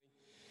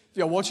If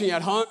you're watching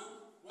at home,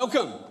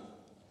 welcome.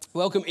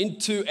 Welcome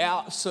into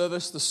our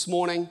service this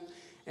morning.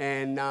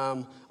 And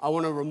I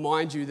want to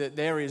remind you that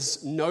there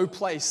is no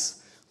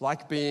place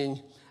like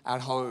being at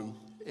home.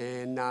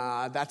 And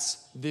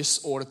that's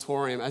this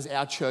auditorium as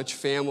our church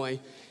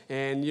family.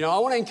 And, I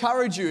want to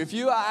encourage you, if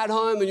you are at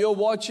home and you're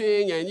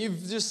watching and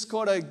you've just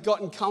kind of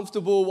gotten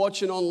comfortable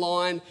watching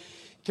online,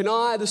 can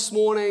I this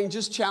morning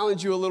just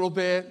challenge you a little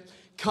bit?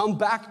 Come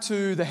back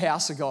to the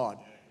house of God.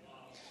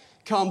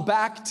 Come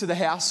back to the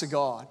house of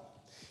God.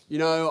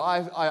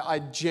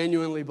 I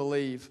genuinely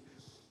believe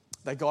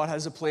that God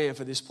has a plan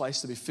for this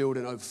place to be filled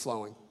and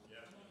overflowing.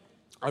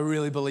 I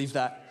really believe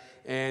that.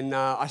 And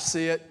I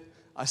see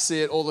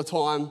it all the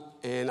time.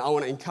 And I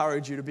want to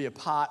encourage you to be a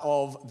part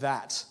of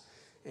that.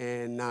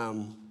 And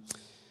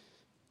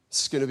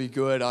it's going to be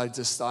good. I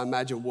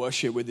imagine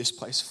worship with this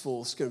place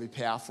full. It's going to be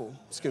powerful.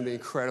 It's going to be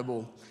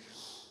incredible.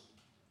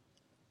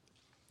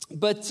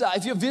 But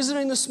if you're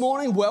visiting this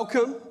morning,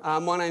 welcome.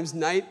 My name's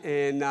Nate,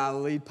 and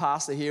lead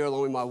pastor here,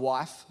 along with my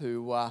wife,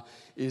 who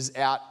is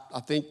out, I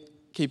think,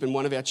 keeping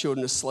one of our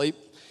children asleep.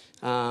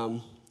 I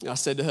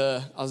said to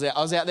her, I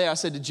was out there, I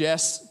said to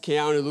Jess,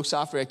 Keanu, who looks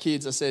after our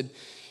kids, I said,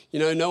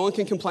 no one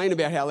can complain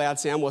about how loud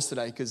sound was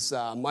today, because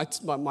my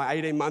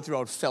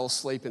 18-month-year-old fell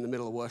asleep in the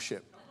middle of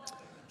worship.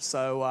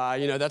 So,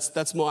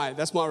 that's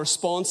my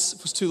response.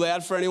 If it was too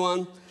loud for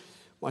anyone,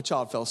 my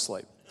child fell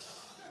asleep.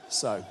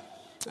 So,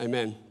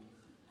 amen.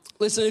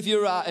 Listen, if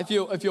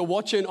you're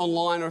watching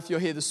online or if you're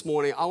here this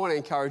morning, I want to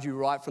encourage you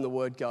right from the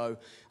word go.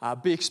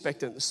 Be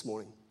expectant this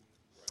morning.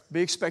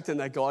 Be expectant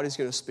that God is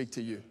going to speak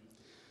to you.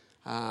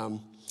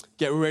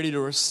 Get ready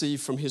to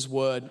receive from His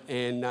word.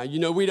 And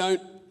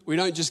we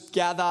don't just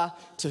gather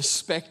to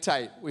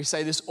spectate. We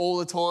say this all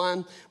the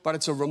time, but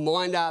it's a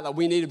reminder that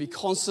we need to be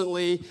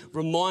constantly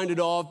reminded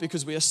of,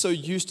 because we are so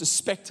used to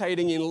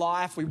spectating in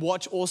life. We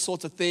watch all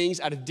sorts of things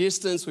at a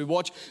distance. We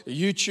watch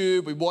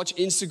YouTube, we watch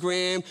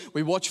Instagram,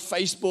 we watch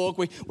Facebook,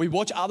 we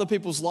watch other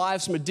people's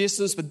lives from a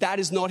distance, but that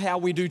is not how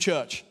we do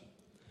church.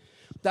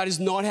 That is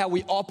not how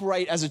we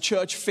operate as a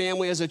church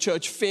family. As a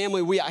church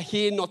family, we are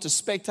here not to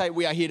spectate,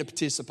 we are here to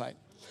participate.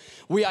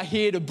 We are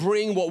here to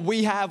bring what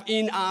we have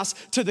in us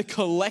to the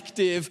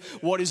collective,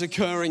 what is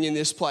occurring in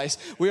this place.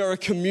 We are a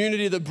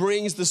community that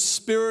brings the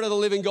Spirit of the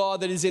living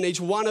God that is in each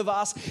one of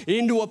us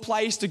into a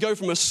place to go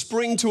from a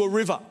spring to a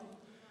river.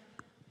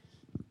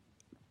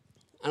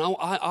 And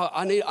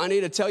I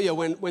need to tell you,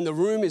 when the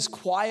room is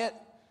quiet,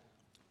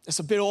 it's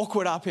a bit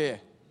awkward up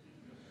here.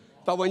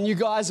 But when you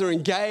guys are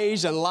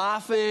engaged and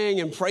laughing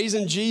and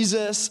praising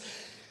Jesus,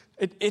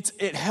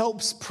 it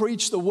helps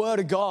preach the Word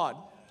of God.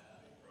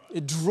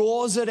 It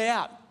draws it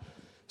out.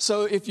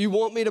 So if you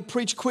want me to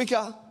preach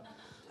quicker,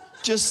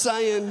 just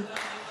saying.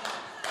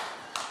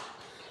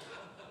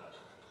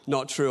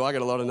 Not true. I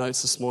got a lot of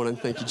notes this morning.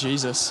 Thank you,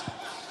 Jesus.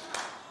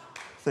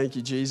 Thank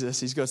you,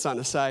 Jesus. He's got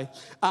something to say.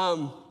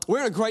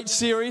 We're in a great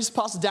series.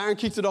 Pastor Darren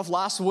kicked it off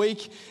last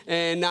week,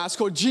 and it's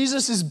called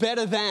Jesus is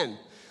Better Than.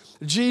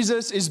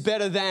 Jesus is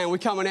better than. We're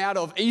coming out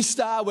of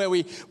Easter, where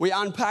we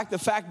unpack the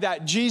fact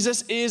that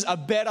Jesus is a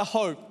better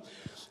hope.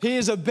 He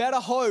is a better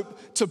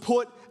hope to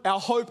put our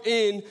hope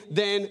in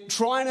than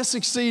trying to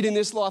succeed in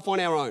this life on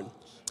our own.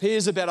 He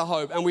is a better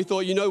hope. And we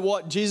thought, you know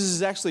what? Jesus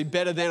is actually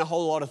better than a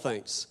whole lot of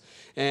things.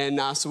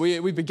 And so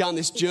we begun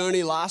this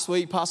journey last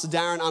week. Pastor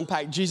Darren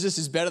unpacked Jesus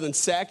is better than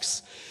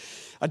sex.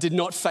 I did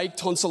not fake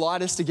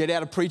tonsillitis to get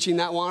out of preaching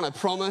that one. I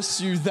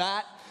promise you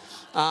that.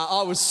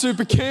 I was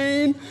super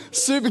keen,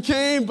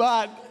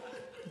 but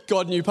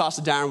God knew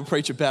Pastor Darren would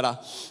preach it better.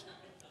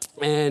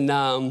 And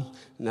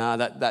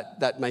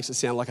that makes it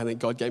sound like I think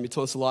God gave me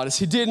tonsillitis.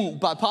 He didn't,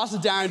 but Pastor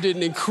Darren did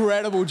an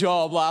incredible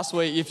job last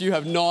week. If you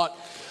have not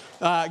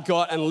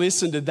got and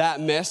listened to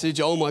that message,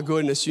 oh my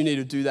goodness, you need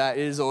to do that.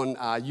 It is on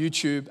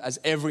YouTube, as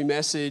every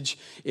message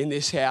in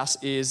this house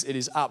is. It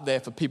is up there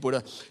for people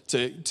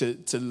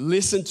to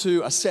listen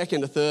to a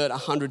second, a third,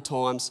 100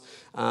 times.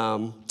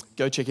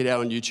 Go check it out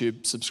on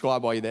YouTube.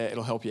 Subscribe while you're there.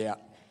 It'll help you out.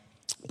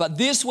 But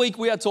this week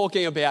we are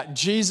talking about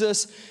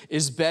Jesus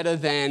is better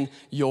than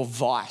your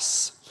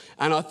vice.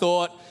 And I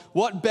thought,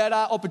 what better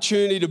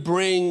opportunity to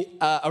bring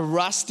a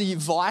rusty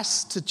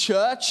vice to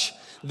church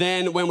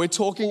than when we're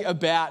talking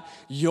about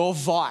your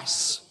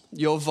vice.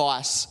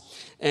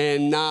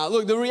 And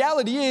look, the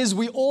reality is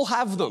we all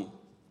have them,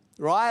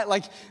 right?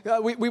 Like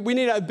we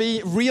need to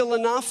be real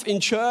enough in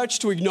church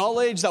to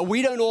acknowledge that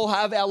we don't all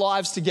have our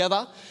lives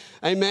together.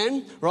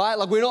 Amen, right?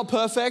 Like we're not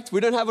perfect. We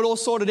don't have it all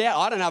sorted out.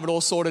 I don't have it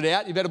all sorted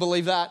out. You better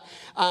believe that.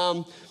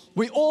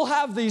 We all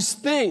have these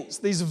things,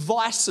 these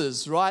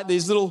vices, right?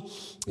 These little,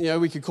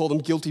 we could call them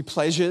guilty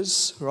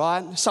pleasures,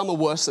 right? Some are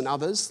worse than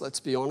others,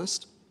 let's be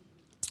honest.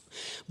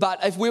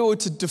 But if we were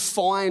to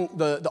define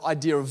the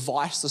idea of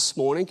vice this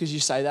morning, because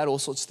you say that, all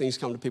sorts of things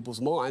come to people's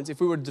minds. If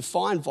we were to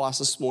define vice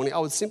this morning, I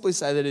would simply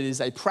say that it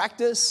is a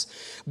practice,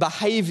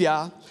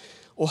 behavior,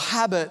 or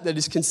habit that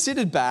is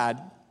considered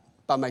bad,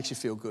 but makes you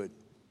feel good.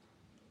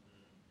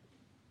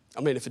 I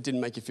mean, if it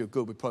didn't make you feel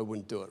good, we probably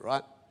wouldn't do it,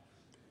 right?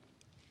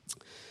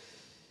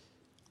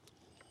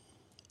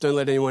 Don't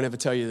let anyone ever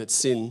tell you that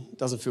sin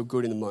doesn't feel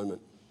good in the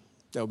moment.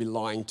 They'll be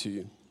lying to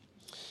you.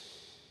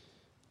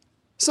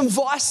 Some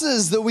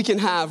vices that we can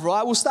have,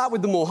 right? We'll start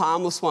with the more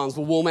harmless ones.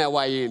 We'll warm our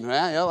way in,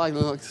 right?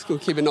 Let's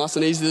keep it nice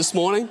and easy this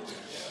morning.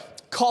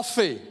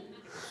 Coffee.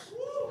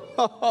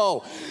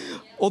 Oh.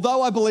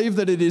 Although I believe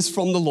that it is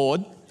from the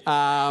Lord,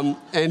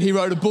 and he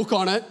wrote a book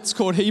on it. It's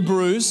called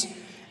Hebrews,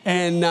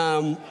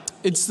 and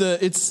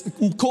it's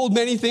called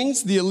many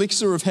things, the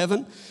elixir of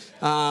heaven.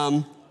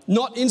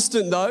 Not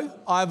instant though.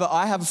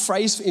 I have a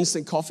phrase for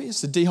instant coffee.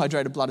 It's the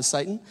dehydrated blood of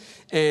Satan.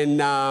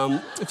 And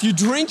if you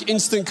drink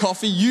instant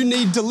coffee, you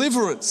need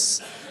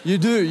deliverance. You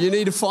do. You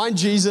need to find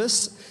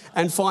Jesus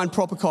and find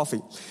proper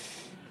coffee.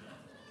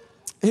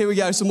 Here we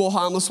go, some more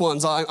harmless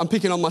ones. I'm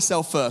picking on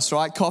myself first,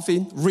 right?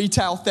 Coffee,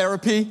 retail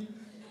therapy.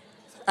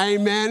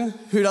 Amen.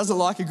 Who doesn't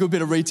like a good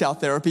bit of retail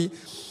therapy?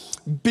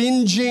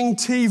 Binging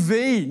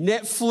TV,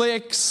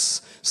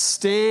 Netflix,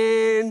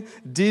 Stan,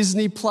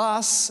 Disney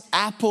Plus,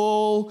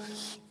 Apple,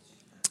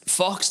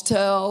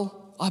 Foxtel.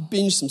 I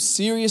binged some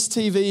serious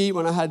TV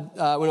when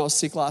I was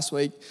sick last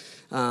week.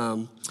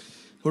 What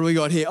do we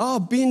got here? Oh,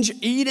 binge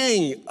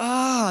eating.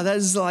 That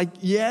is like,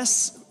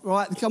 yes,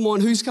 right? Come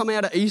on, who's come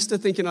out of Easter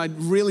thinking I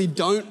really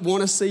don't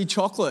want to see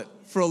chocolate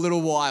for a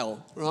little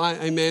while,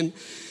 right? Amen.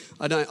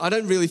 I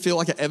don't really feel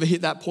like I ever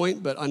hit that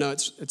point, but I know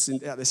it's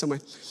out there somewhere.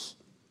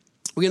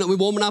 We're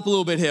warming up a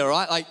little bit here,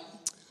 right? Like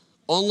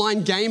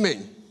online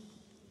gaming.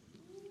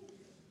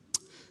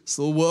 It's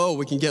a little world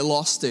we can get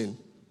lost in.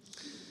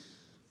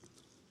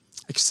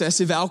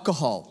 Excessive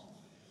alcohol.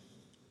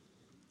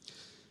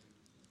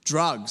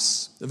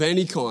 Drugs of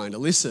any kind,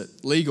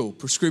 illicit, legal,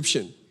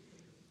 prescription.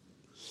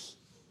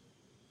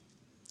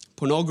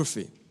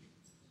 Pornography.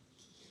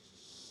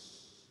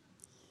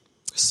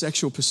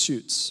 Sexual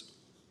pursuits.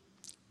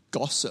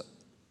 Gossip.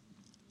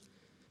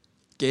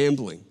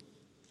 Gambling.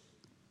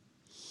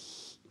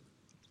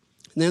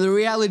 Now, the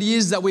reality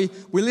is that we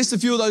list a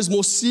few of those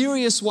more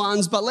serious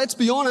ones, but let's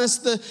be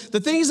honest, the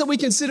things that we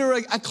consider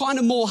are kind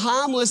of more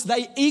harmless,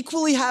 they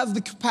equally have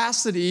the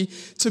capacity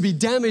to be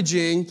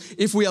damaging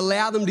if we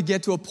allow them to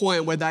get to a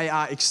point where they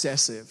are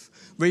excessive.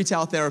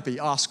 Retail therapy,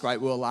 it's great,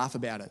 we'll laugh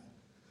about it.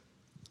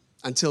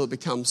 Until it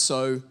becomes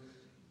so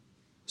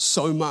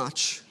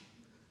much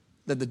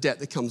that the debt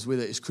that comes with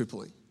it is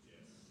crippling.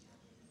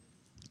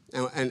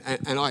 And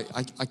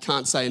I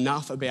can't say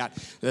enough about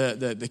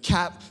the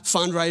CAP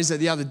fundraiser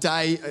the other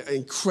day,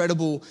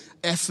 incredible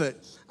effort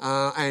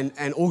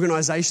and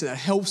organisation that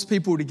helps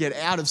people to get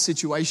out of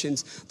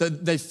situations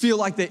that they feel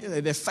like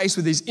they're faced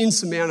with these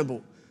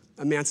insurmountable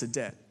amounts of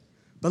debt.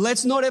 But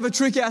let's not ever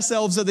trick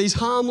ourselves that these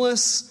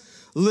harmless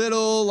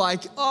little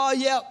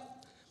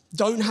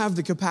don't have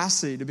the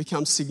capacity to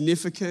become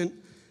significant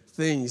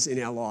things in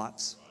our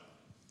lives.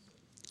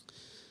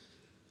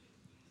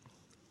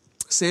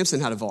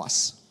 Samson had a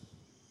vice.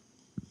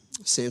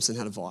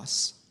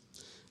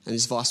 And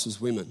his vice was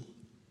women.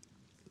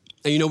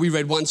 And we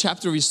read one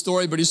chapter of his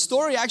story, but his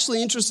story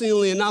actually,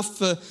 interestingly enough,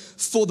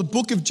 for the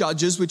book of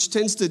Judges, which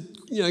tends to,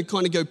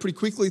 kind of go pretty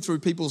quickly through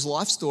people's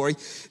life story,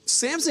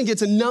 Samson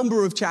gets a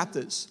number of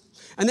chapters.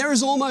 And there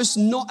is almost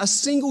not a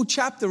single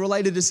chapter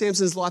related to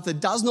Samson's life that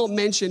does not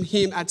mention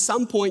him at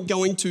some point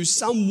going to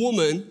some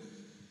woman.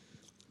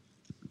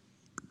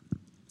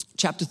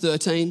 Chapter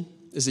 13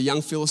 is a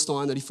young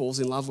Philistine that he falls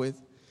in love with.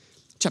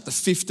 Chapter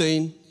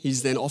 15,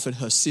 he's then offered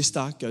her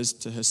sister, goes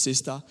to her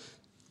sister.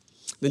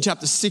 Then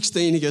chapter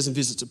 16, he goes and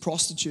visits a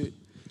prostitute.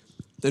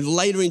 Then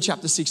later in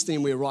chapter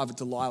 16, we arrive at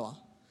Delilah.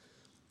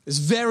 It's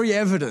very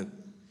evident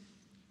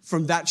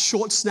from that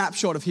short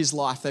snapshot of his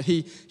life that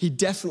he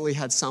definitely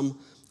had some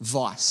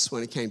vice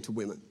when it came to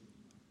women.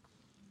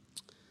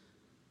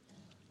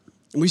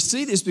 And we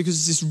see this because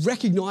it's this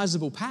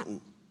recognizable pattern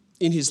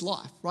in his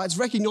life, right? It's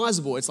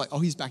recognizable. It's like,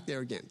 he's back there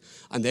again.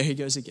 And there he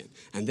goes again.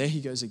 And there he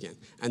goes again.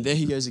 And there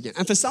he goes again.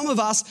 And for some of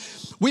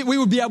us, we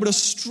would be able to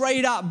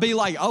straight up be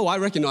like, I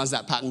recognize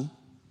that pattern.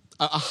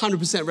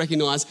 100%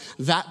 recognize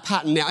that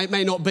pattern. Now, it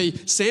may not be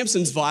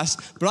Samson's vice,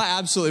 but I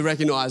absolutely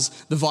recognize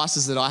the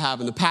vices that I have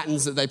and the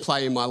patterns that they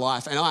play in my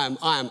life. And I am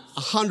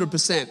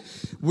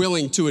 100%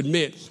 willing to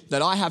admit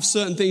that I have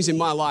certain things in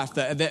my life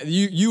that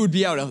you would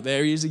be able to,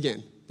 there he is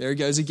again. There he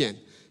goes again.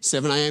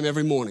 7 a.m.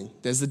 every morning.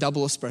 There's the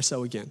double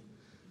espresso again.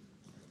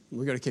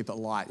 We've got to keep it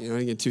light.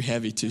 Don't get too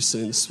heavy too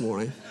soon this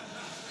morning.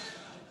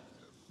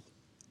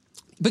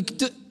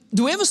 But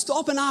do we ever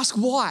stop and ask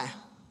why?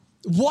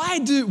 Why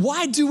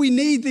do we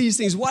need these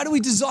things? Why do we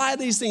desire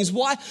these things?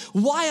 Why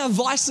are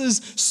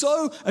vices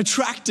so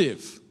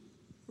attractive,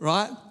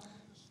 right?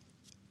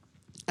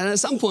 And at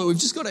some point, we've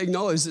just got to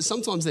acknowledge that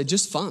sometimes they're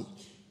just fun.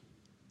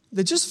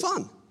 They're just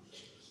fun.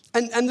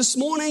 And this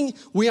morning,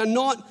 we are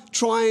not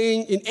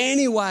trying in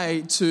any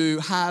way to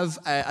have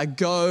a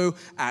go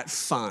at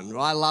fun,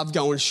 right? I love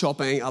going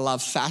shopping. I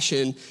love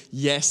fashion.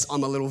 Yes,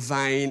 I'm a little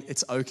vain.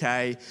 It's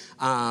okay.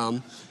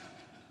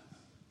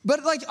 But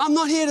I'm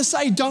not here to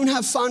say don't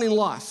have fun in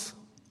life.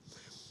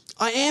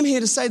 I am here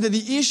to say that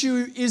the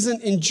issue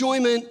isn't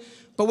enjoyment,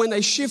 but when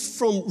they shift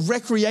from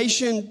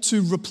recreation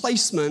to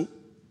replacement,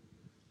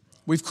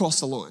 we've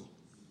crossed the line.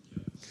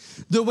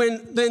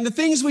 then the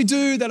things we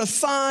do that are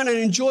fun and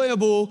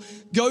enjoyable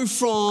go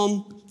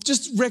from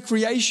just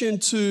recreation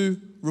to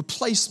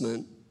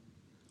replacement,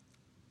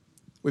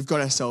 we've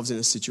got ourselves in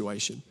a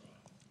situation.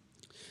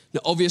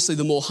 Now, obviously,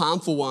 the more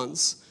harmful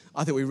ones,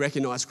 I think we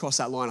recognize cross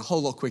that line a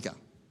whole lot quicker,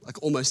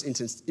 like almost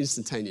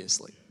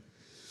instantaneously.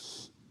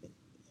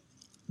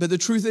 But the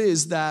truth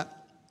is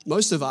that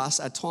most of us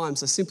at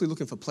times are simply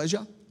looking for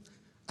pleasure,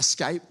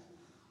 escape,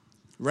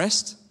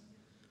 rest,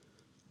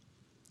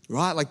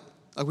 right? Like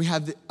we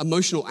have the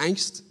emotional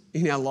angst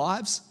in our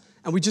lives,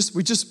 and we just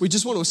want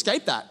to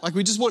escape that. Like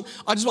I just want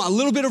a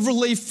little bit of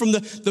relief from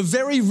the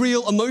very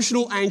real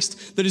emotional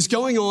angst that is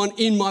going on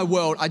in my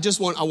world. I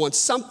want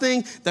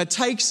something that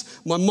takes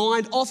my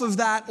mind off of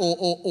that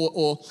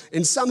or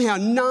and somehow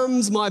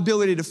numbs my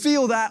ability to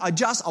feel that.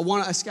 I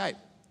want to escape.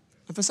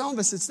 And for some of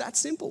us, it's that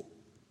simple.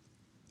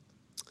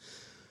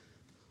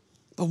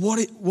 But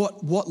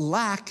what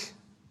lack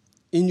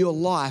in your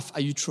life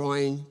are you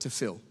trying to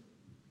fill?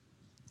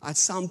 At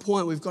some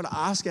point, we've got to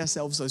ask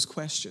ourselves those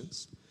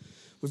questions.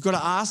 We've got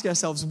to ask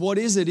ourselves, what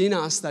is it in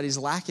us that is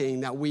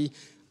lacking that we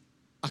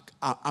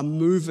are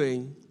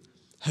moving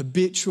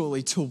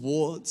habitually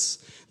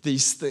towards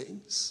these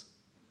things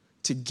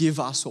to give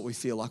us what we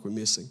feel like we're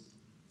missing?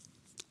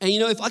 And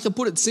if I could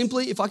put it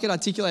simply, if I could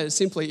articulate it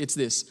simply, it's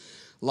this.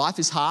 Life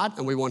is hard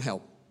and we want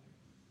help.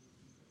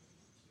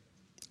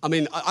 I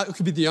mean, I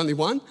could be the only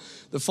one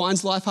that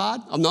finds life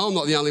hard. I know I'm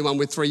not the only one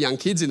with 3 young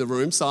kids in the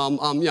room, so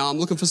I'm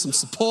looking for some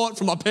support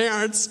from my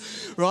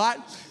parents, right?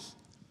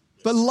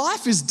 But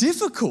life is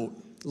difficult.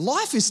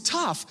 Life is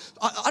tough.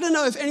 I don't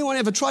know if anyone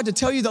ever tried to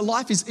tell you that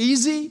life is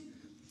easy.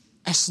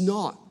 It's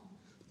not.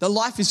 That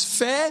life is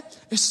fair.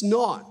 It's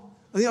not.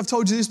 I think I've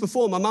told you this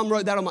before. My mum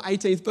wrote that on my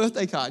 18th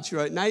birthday card. She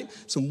wrote, Nate,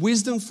 some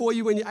wisdom for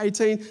you when you're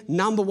 18.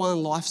 Number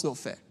 1, life's not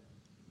fair.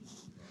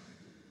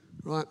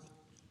 Right?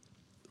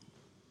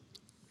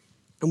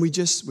 And we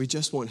just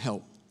want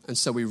help. And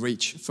so we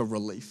reach for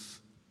relief.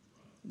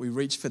 We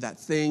reach for that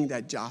thing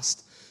that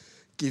just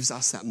gives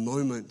us that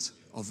moment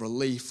of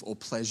relief or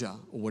pleasure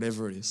or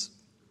whatever it is.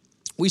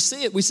 We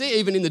see it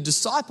even in the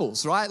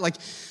disciples, right? Like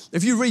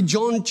if you read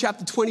John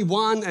chapter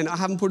 21, and I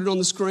haven't put it on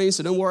the screen,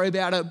 so don't worry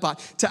about it, but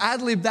to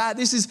ad-lib that,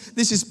 this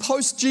is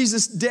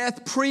post-Jesus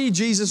death,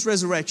 pre-Jesus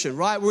resurrection,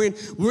 right? We're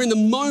in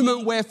the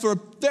moment where for a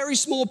very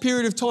small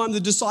period of time, the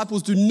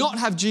disciples do not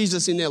have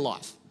Jesus in their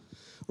life.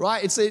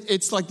 Right?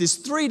 It's like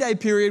this 3-day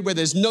period where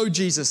there's no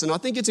Jesus. And I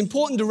think it's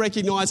important to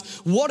recognize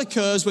what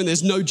occurs when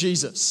there's no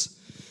Jesus.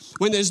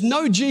 When there's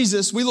no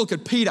Jesus, we look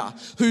at Peter,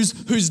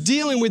 who's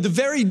dealing with the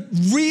very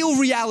real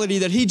reality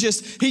that he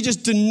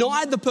just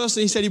denied the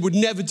person he said he would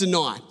never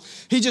deny.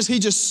 He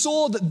just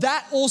saw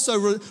that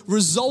also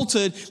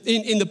resulted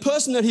in the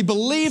person that he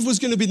believed was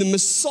going to be the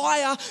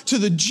Messiah to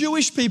the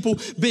Jewish people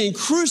being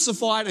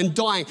crucified and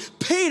dying.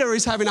 Peter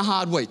is having a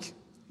hard week.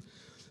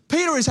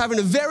 Peter is having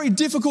a very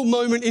difficult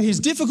moment in his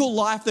difficult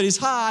life that is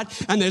hard,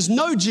 and there's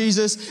no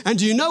Jesus. And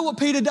do you know what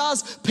Peter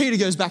does? Peter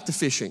goes back to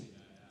fishing.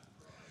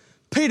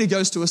 Peter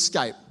goes to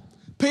escape.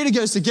 Peter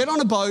goes to get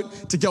on a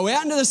boat, to go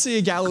out into the Sea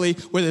of Galilee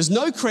where there's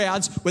no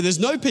crowds, where there's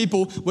no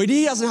people, where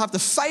he doesn't have to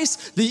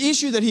face the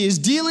issue that he is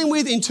dealing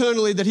with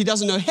internally, that he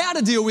doesn't know how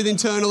to deal with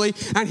internally,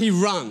 and he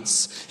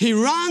runs. He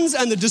runs,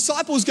 and the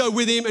disciples go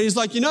with him, and he's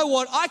like, you know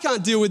what? I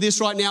can't deal with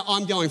this right now.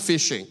 I'm going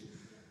fishing.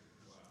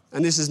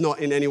 And this is not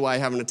in any way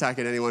having an attack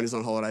at anyone who's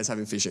on holidays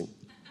having fishing.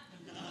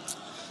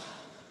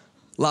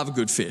 Love a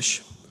good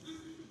fish.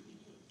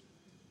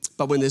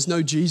 But when there's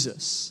no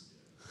Jesus,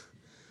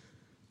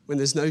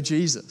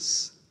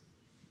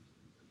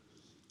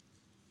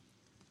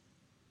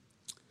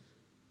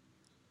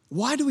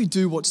 why do we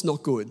do what's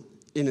not good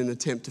in an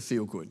attempt to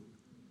feel good?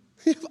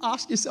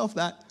 Ask yourself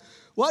that.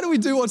 Why do we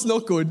do what's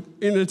not good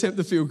in an attempt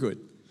to feel good?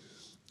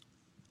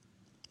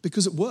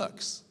 Because it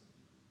works.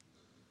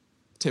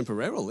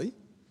 Temporarily.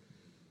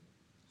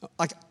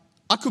 Like,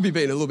 I could be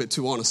being a little bit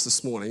too honest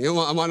this morning.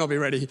 I might not be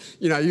ready.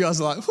 You guys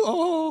are like,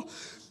 oh.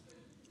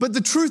 But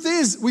the truth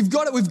is, we've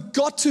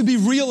got to be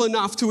real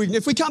enough to,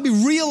 if we can't be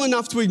real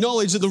enough to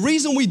acknowledge that the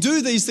reason we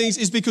do these things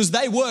is because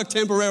they work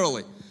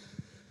temporarily.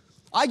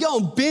 I go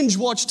and binge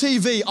watch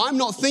TV. I'm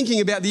not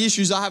thinking about the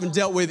issues I haven't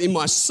dealt with in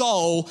my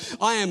soul.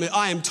 I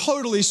am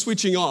totally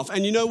switching off.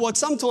 And you know what?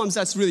 Sometimes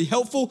that's really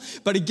helpful.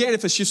 But again,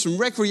 if it shifts from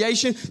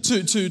recreation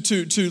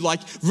to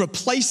like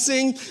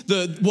replacing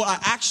what I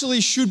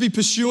actually should be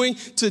pursuing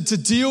to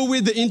deal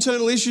with the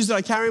internal issues that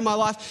I carry in my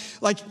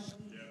life, like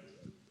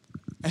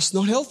it's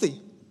not healthy.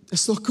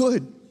 It's not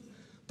good.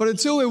 But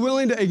until we're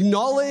willing to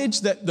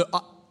acknowledge that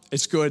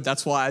it's good,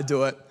 that's why I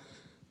do it,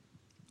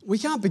 we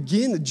can't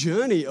begin the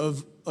journey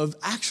of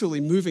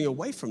actually moving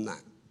away from that.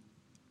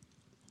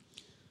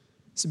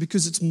 So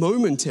because it's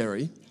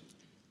momentary,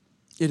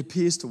 it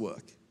appears to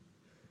work.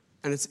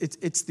 And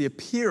it's the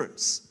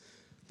appearance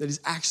that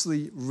is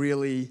actually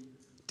really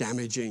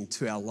damaging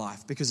to our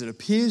life. Because it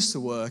appears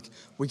to work,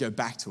 we go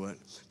back to it.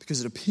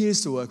 Because it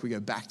appears to work, we go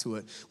back to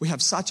it. We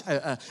have such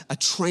a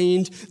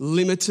trained,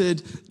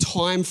 limited,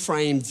 time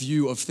frame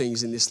view of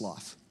things in this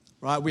life.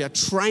 right? We are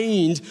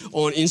trained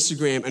on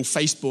Instagram and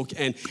Facebook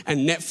and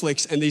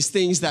Netflix and these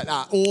things that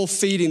are all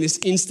feeding this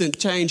instant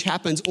change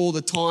happens all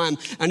the time.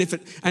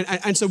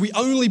 And so we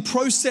only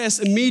process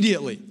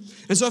immediately.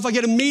 And so if I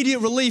get immediate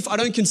relief, I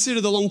don't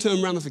consider the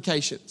long-term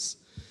ramifications.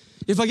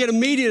 If I get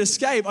immediate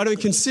escape, I don't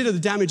consider the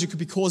damage it could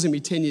be causing me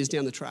 10 years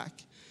down the track.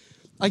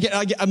 I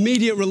get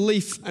immediate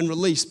relief and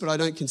release, but I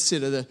don't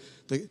consider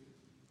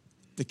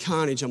the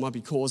carnage I might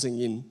be causing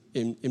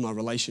in my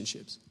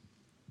relationships.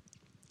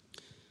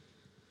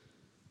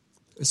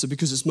 And so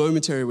because it's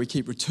momentary, we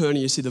keep returning.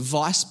 You see, the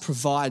vice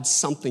provides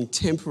something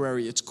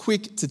temporary. It's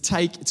quick to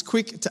take, it's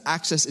quick to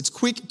access, it's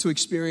quick to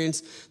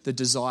experience the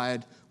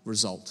desired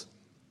result.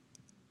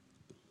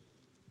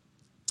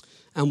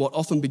 And what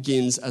often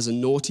begins as a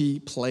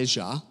naughty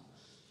pleasure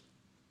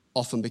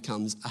often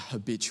becomes a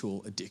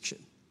habitual addiction.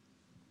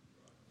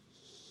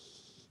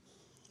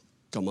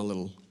 Got my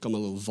little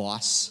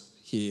vice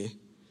here.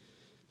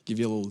 Give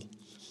you a little.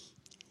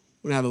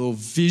 We're going to have a little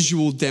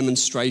visual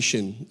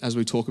demonstration as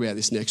we talk about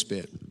this next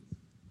bit.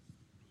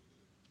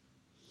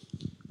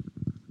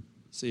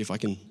 See if I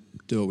can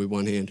do it with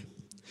one hand.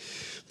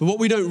 But what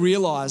we don't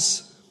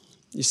realize,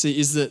 you see,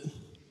 is that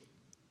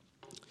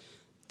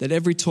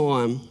every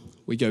time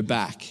we go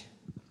back,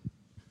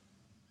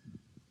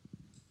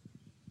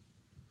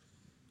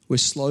 we're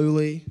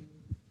slowly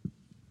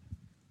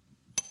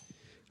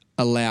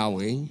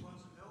allowing.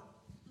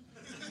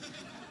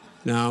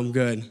 No, I'm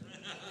good.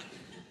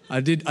 I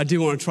did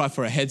want to try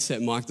for a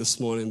headset mic this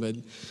morning, but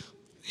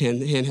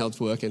handheld's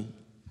working.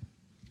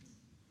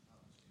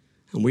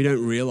 And we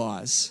don't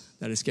realize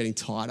that it's getting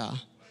tighter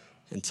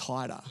and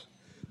tighter.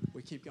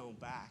 We keep going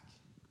back,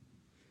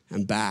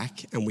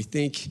 and we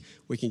think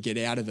we can get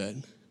out of it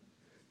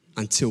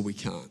until we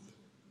can't.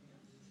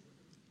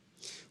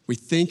 We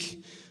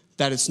think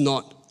that it's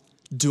not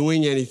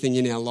doing anything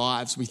in our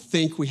lives. We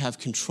think we have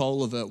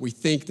control of it. We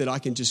think that I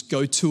can just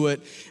go to it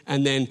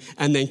and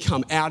then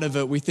come out of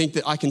it. We think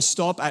that I can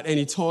stop at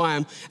any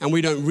time, and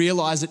we don't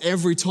realize that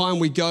every time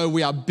we go,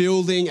 we are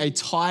building a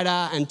tighter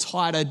and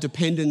tighter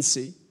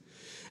dependency.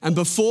 And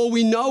before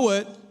we know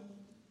it,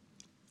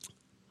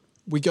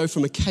 we go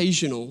from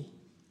occasional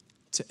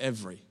to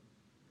every.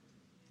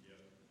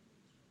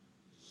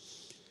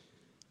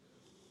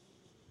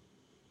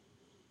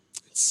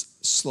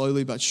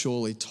 Slowly but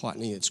surely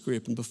tightening its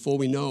grip. And before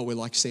we know it, we're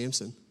like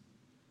Samson.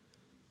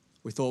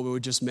 We thought we were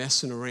just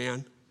messing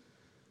around.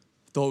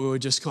 Thought we were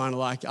just kind of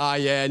like,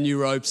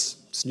 new ropes.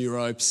 It's new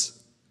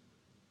ropes.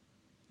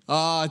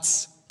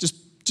 It's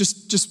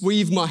just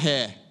weave my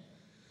hair.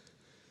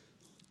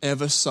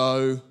 Ever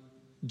so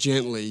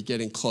gently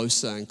getting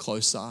closer and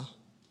closer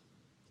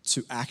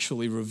to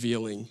actually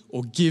revealing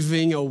or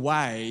giving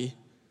away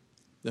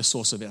the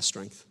source of our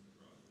strength.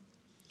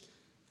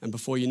 And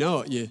before you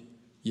know it,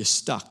 you're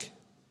stuck.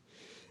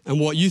 And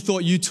what you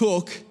thought you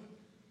took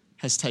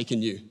has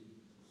taken you.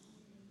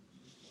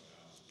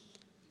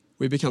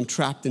 We become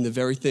trapped in the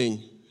very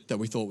thing that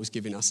we thought was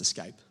giving us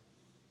escape.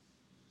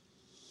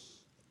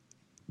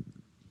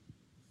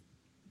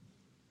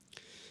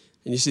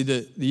 And you see,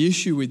 the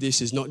issue with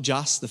this is not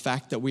just the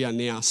fact that we are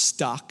now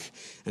stuck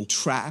and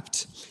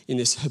trapped in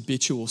this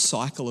habitual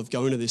cycle of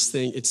going to this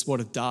thing, it's what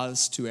it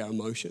does to our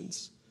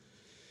emotions.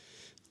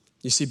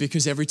 You see,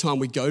 because every time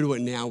we go to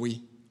it now,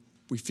 we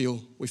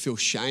feel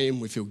shame,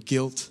 we feel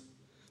guilt.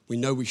 We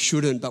know we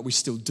shouldn't, but we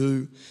still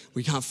do.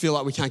 We can't feel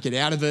like we can't get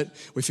out of it.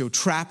 We feel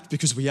trapped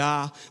because we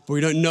are, but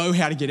we don't know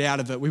how to get out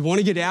of it. We want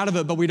to get out of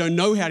it, but we don't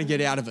know how to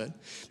get out of it.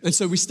 And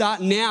so we start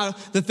now,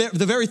 the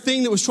very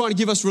thing that was trying to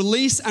give us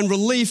release and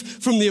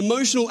relief from the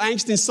emotional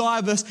angst inside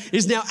of us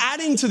is now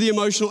adding to the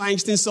emotional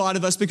angst inside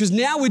of us, because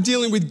now we're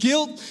dealing with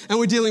guilt and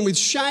we're dealing with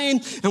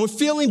shame and we're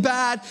feeling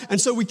bad. And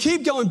so we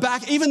keep going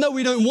back even though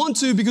we don't want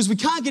to, because we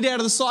can't get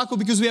out of the cycle,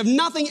 because we have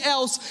nothing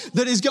else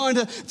that is going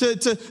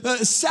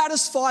to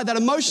satisfy that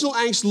emotional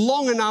angst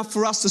long enough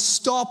for us to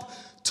stop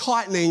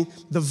tightening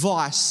the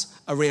vice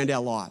around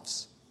our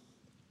lives.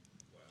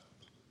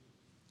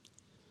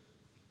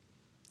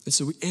 And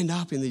so we end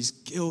up in these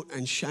guilt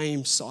and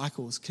shame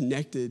cycles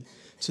connected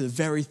to the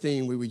very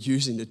thing we were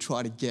using to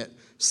try to get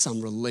some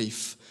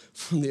relief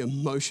from the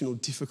emotional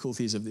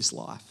difficulties of this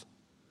life.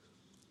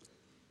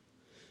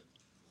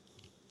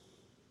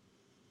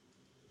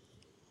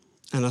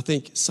 And I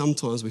think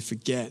sometimes we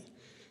forget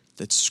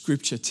that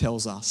Scripture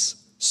tells us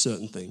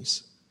certain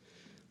things.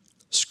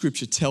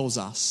 Scripture tells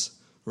us,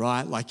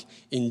 right? Like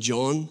in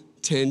John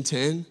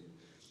 10:10.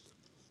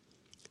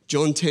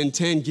 John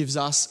 10:10 gives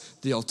us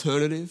the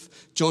alternative.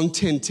 John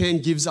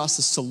 10:10 gives us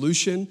a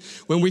solution.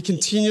 When we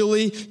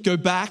continually go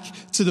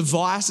back to the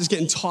vice, it's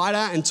getting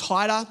tighter and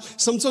tighter.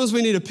 Sometimes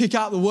we need to pick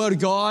up the Word of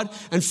God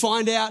and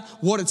find out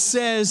what it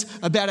says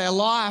about our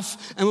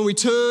life. And when we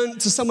turn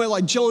to somewhere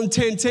like John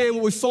 10:10,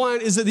 what we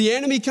find is that the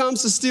enemy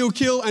comes to steal,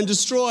 kill, and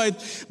destroy.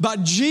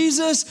 But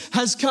Jesus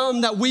has come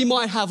that we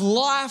might have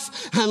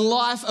life and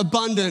life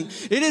abundant.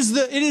 It is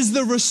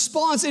the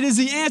response, it is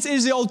the answer, it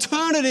is the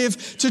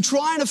alternative to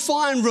trying to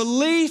find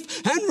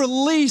relief and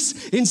release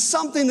in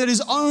something that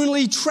is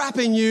only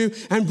trapping you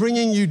and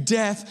bringing you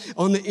death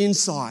on the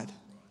inside.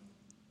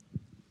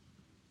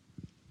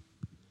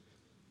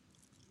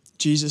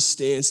 Jesus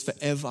stands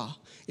forever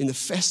in the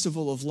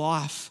festival of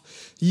life,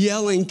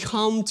 yelling,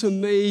 "Come to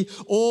me,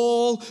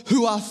 all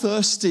who are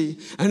thirsty,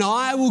 and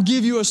I will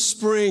give you a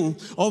spring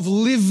of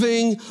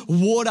living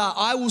water."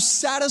 I will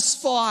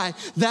satisfy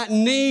that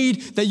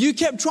need that you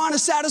kept trying to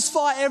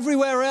satisfy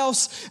everywhere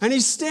else. And he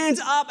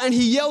stands up and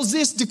he yells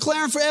this,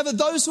 declaring forever,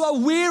 "Those who are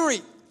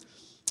weary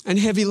and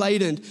heavy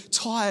laden,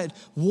 tired,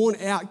 worn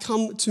out,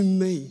 come to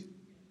me.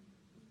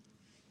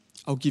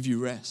 I'll give you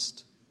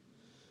rest.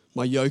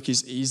 My yoke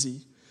is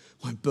easy.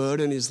 My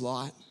burden is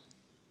light."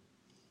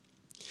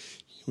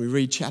 We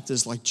read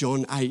chapters like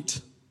John 8,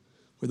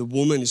 where the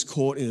woman is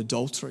caught in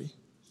adultery,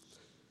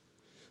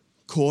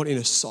 caught in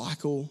a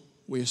cycle,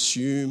 we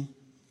assume,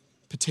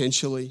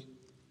 potentially,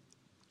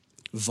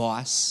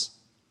 vice.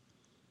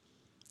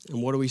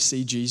 And what do we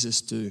see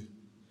Jesus do?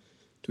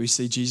 Do we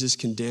see Jesus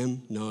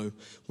condemn? No.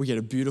 We get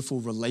a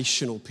beautiful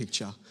relational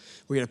picture.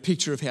 We get a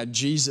picture of how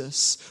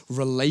Jesus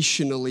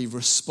relationally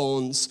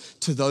responds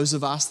to those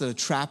of us that are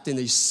trapped in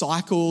these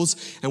cycles.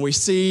 And we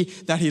see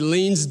that he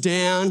leans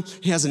down,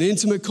 he has an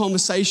intimate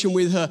conversation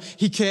with her.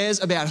 He cares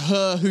about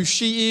her, who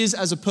she is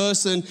as a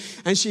person.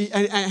 And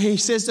he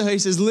says to her, he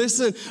says,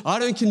 "Listen, I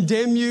don't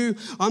condemn you.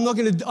 I'm not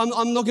going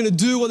to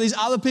do what these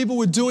other people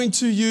were doing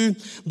to you.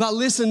 But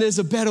listen, there's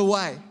a better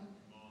way.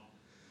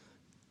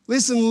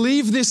 Listen,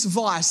 leave this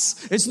vice.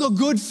 It's not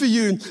good for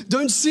you.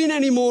 Don't sin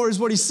anymore," is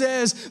what he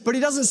says. But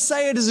he doesn't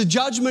say it as a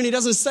judgment. He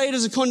doesn't say it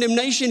as a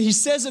condemnation. He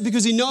says it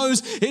because he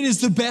knows it is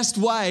the best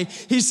way.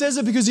 He says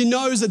it because he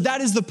knows that that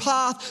is the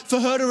path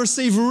for her to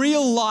receive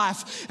real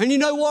life. And you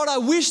know what? I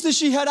wish that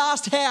she had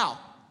asked how.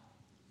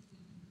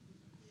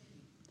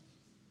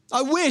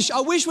 I wish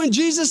when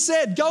Jesus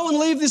said, "Go and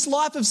leave this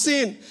life of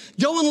sin.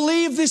 Go and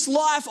leave this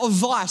life of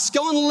vice.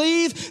 Go and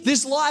leave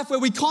this life where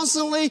we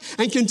constantly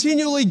and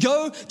continually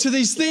go to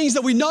these things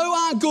that we know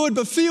aren't good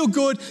but feel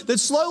good, that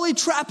slowly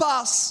trap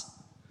us."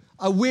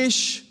 I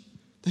wish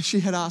that she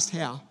had asked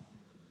how.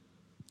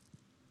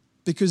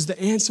 Because the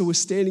answer was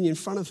standing in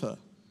front of her.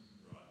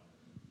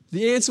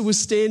 The answer was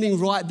standing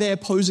right there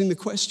posing the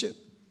question.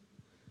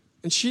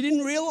 And she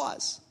didn't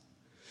realize.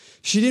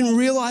 She didn't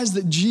realize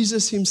that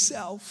Jesus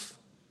himself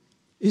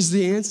is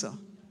the answer.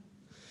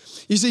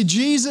 You see,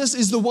 Jesus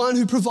is the one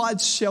who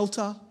provides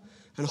shelter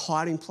and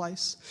hiding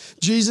place.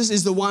 Jesus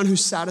is the one who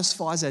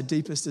satisfies our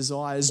deepest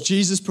desires.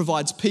 Jesus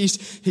provides peace.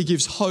 He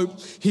gives hope.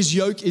 His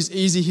yoke is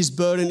easy. His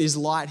burden is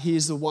light. He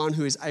is the one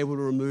who is able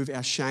to remove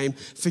our shame,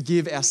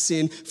 forgive our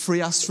sin, free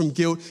us from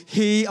guilt.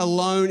 He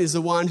alone is the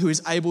one who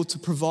is able to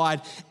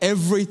provide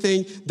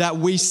everything that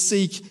we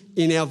seek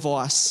in our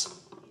vice.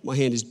 My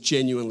hand is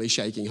genuinely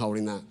shaking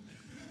holding that.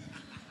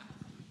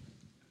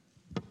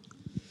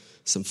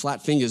 Some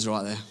flat fingers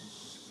right there.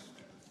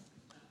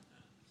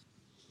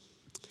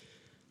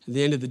 At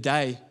the end of the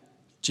day,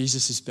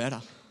 Jesus is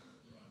better.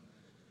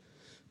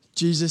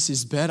 Jesus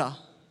is better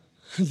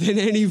than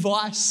any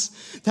vice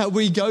that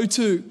we go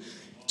to.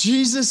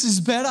 Jesus is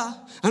better.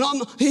 And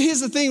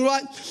here's the thing,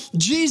 right?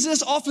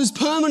 Jesus offers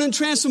permanent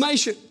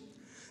transformation.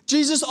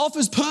 Jesus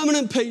offers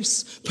permanent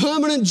peace,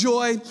 permanent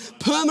joy,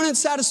 permanent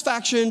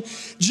satisfaction.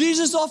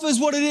 Jesus offers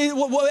what it is,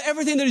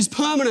 everything that is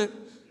permanent.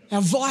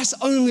 Our vice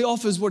only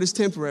offers what is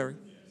temporary.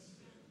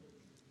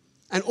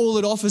 And all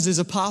it offers is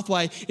a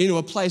pathway into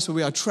a place where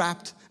we are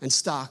trapped and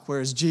stuck,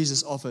 whereas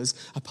Jesus offers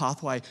a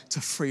pathway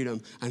to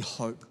freedom and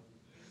hope.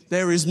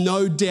 There is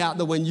no doubt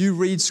that when you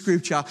read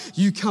Scripture,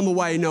 you come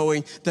away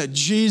knowing that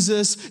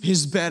Jesus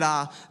is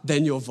better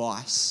than your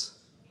vice.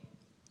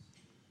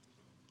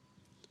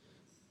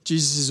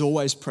 Jesus is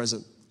always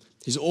present.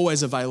 He's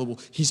always available.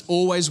 He's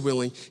always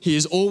willing. He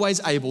is always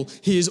able.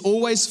 He is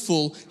always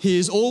full. He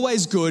is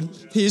always good.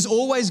 He is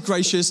always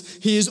gracious.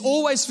 He is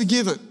always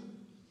forgiving.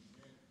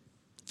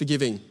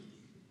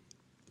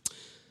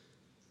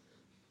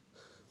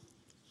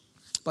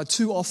 But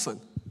too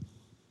often,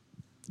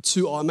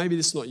 maybe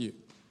this is not you,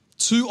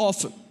 too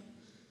often,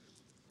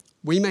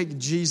 we make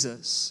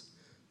Jesus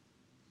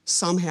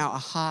somehow a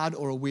hard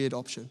or a weird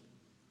option.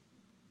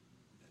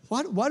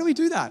 Why do we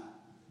do that?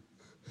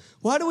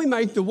 Why do we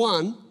make the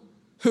one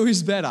who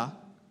is better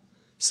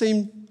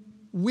seem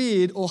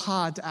weird or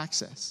hard to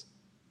access?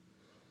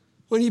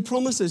 When he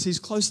promises he's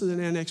closer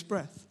than our next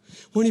breath.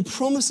 When he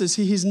promises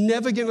he is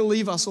never going to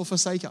leave us or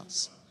forsake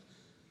us.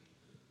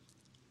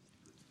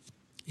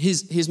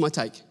 Here's my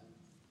take.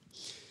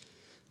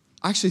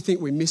 I actually think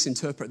we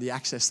misinterpret the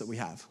access that we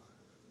have.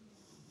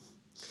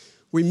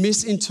 We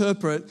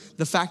misinterpret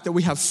the fact that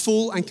we have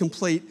full and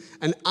complete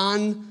and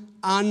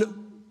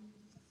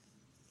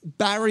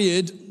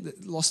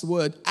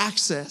unbarriered,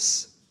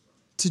 access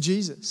to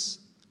Jesus.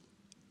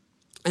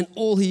 And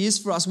all he is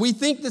for us. We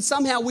think that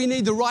somehow we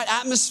need the right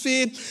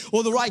atmosphere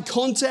or the right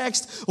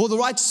context or the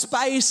right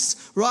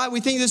space, right? We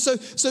think that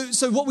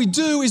so what we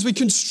do is we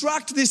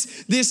construct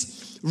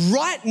this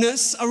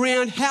rightness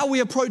around how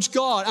we approach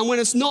God. And when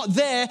it's not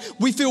there,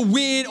 we feel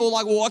weird or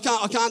like, well, I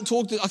can't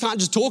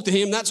just talk to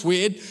him. That's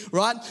weird,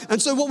 right?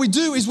 And so what we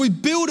do is we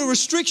build a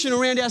restriction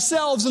around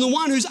ourselves and the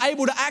one who's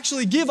able to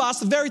actually give us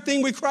the very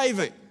thing we're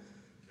craving.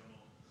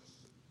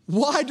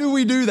 Why do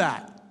we do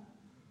that?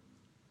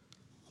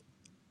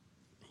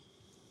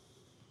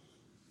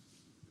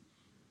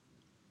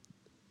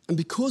 And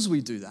because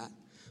we do that,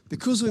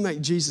 because we make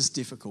Jesus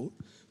difficult,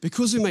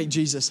 because we make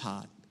Jesus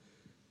hard,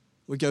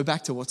 we go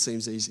back to what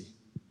seems easy.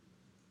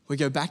 We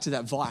go back to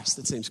that vice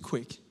that seems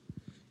quick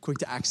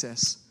to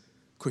access,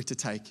 quick to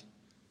take,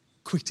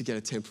 quick to get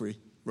a temporary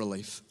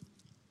relief.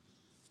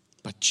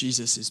 But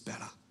Jesus is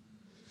better.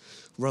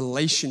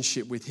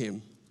 Relationship with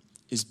him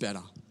is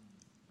better.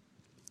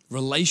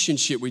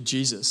 Relationship with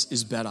Jesus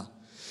is better.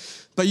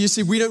 But you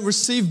see, we don't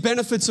receive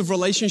benefits of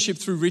relationship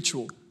through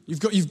ritual.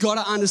 You've got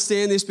to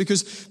understand this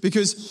because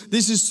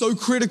this is so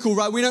critical,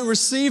 right? We don't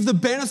receive the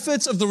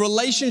benefits of the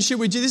relationship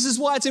with Jesus. This is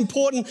why it's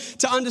important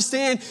to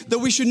understand that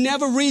we should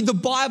never read the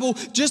Bible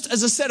just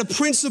as a set of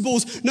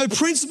principles. No,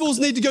 principles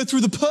need to go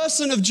through the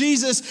person of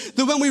Jesus.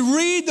 That when we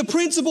read the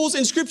principles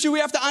in Scripture,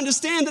 we have to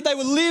understand that they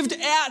were lived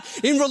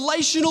out in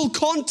relational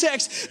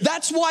context.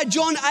 That's why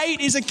John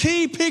 8 is a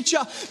key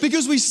picture,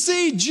 because we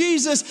see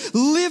Jesus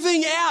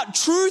living out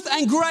truth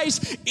and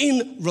grace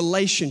in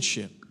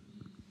relationship.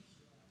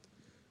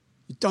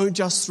 Don't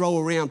just throw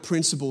around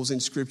principles in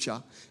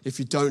Scripture if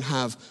you don't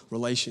have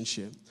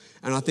relationship.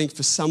 And I think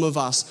for some of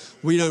us,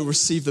 we don't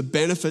receive the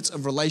benefits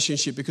of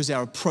relationship because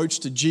our approach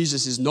to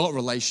Jesus is not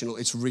relational,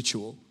 it's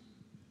ritual.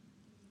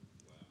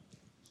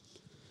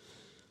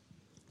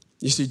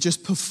 You see,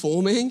 just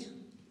performing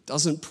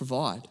doesn't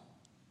provide.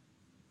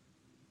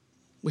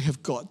 We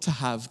have got to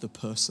have the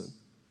person.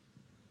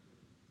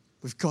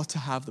 We've got to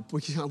have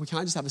we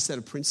can't just have a set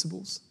of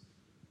principles.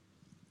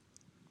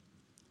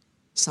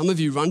 Some of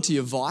you run to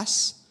your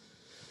vice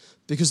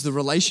because the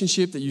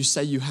relationship that you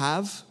say you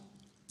have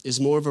is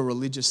more of a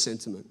religious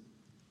sentiment.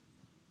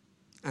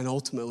 And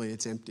ultimately,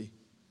 it's empty.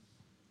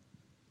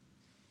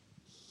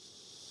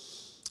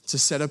 It's a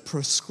set of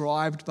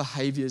prescribed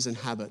behaviors and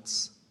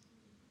habits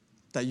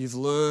that you've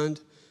learned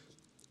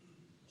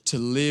to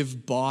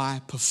live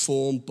by,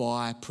 perform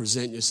by,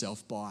 present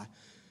yourself by.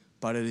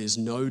 But it is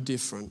no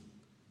different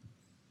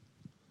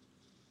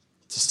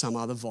to some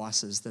other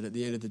vices that at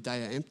the end of the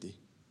day are empty.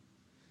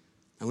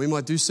 And we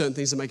might do certain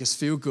things that make us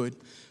feel good,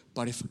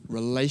 but if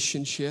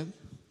relationship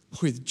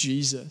with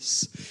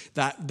Jesus,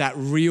 that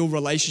real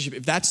relationship,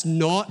 if that's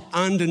not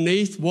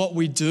underneath what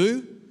we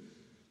do,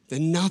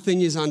 then nothing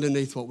is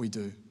underneath what we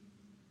do.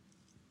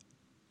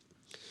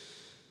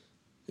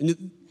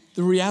 And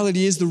the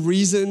reality is, the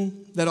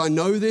reason that I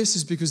know this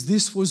is because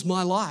this was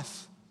my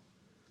life.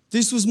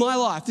 This was my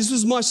life. This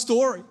was my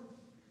story.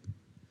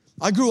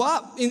 I grew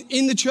up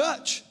in the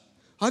church.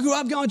 I grew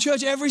up going to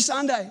church every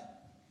Sunday.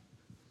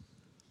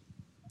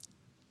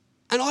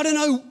 And I don't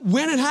know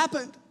when it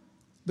happened,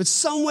 but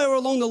somewhere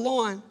along the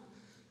line,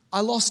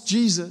 I lost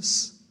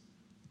Jesus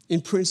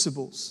in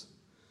principles.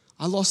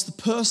 I lost the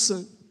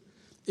person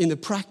in the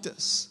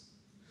practice.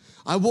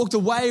 I walked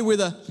away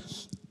with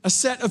a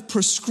set of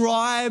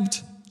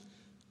prescribed,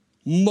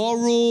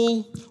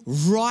 moral,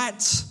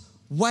 right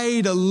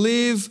way to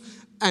live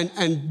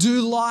and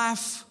do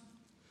life.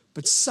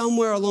 But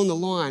somewhere along the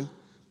line,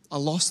 I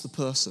lost the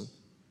person.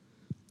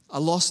 I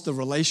lost the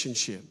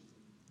relationship.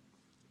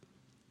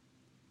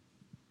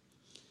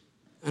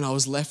 And I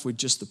was left with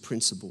just the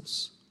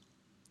principles.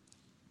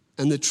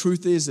 And the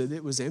truth is that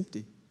it was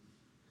empty.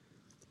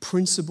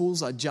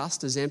 Principles are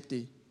just as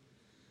empty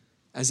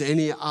as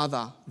any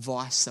other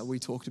vice that we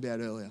talked about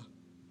earlier.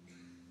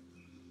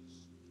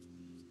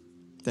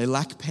 They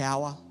lack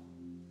power.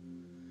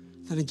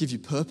 They don't give you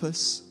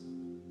purpose.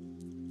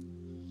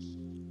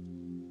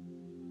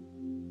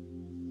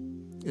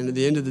 And at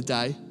the end of the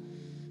day,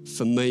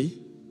 for me,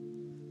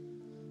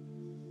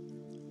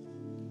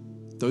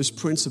 those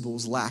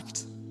principles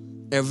lacked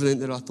everything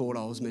that I thought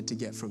I was meant to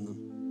get from them.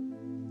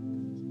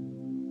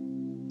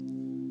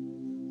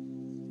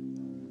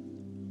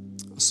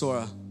 I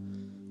saw a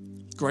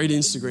great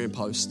Instagram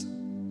post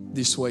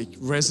this week,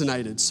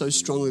 resonated so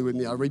strongly with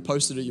me. I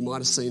reposted it, you might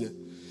have seen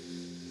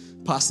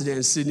it. Pastor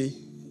Dan Sydney,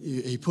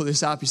 he put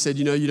this up. He said,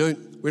 we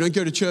don't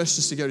go to church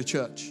just to go to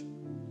church.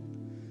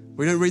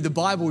 We don't read the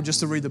Bible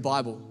just to read the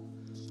Bible.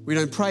 We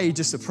don't pray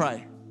just to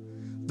pray.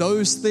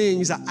 Those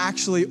things are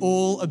actually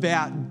all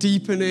about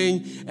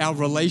deepening our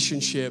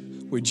relationship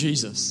with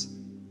Jesus.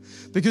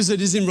 Because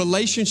it is in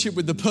relationship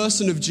with the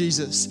person of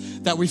Jesus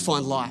that we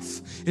find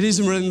life. It is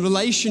in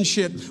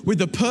relationship with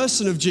the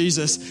person of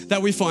Jesus that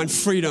we find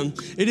freedom.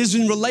 It is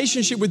in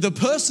relationship with the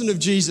person of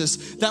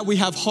Jesus that we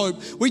have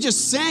hope. We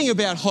just sang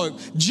about hope.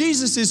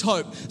 Jesus is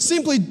hope.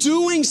 Simply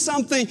doing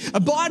something,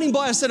 abiding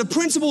by a set of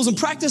principles and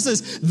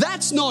practices,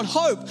 that's not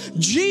hope.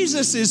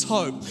 Jesus is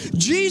hope.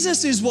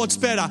 Jesus is what's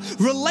better.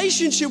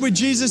 Relationship with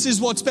Jesus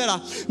is what's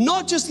better.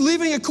 Not just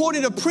living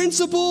according to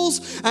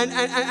principles and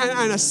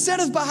a set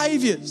of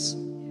behaviors.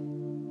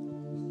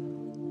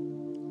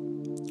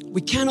 We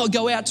cannot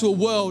go out to a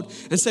world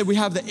and say we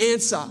have the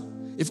answer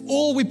if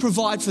all we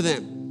provide for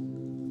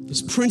them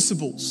is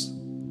principles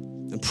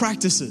and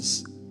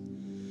practices.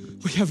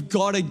 We have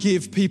got to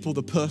give people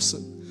the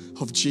person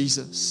of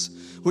Jesus.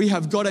 We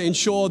have got to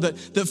ensure that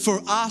for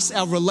us,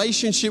 our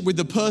relationship with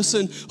the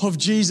person of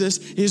Jesus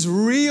is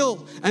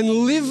real and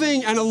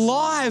living and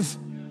alive.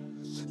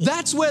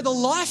 That's where the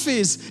life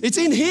is. It's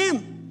in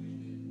Him.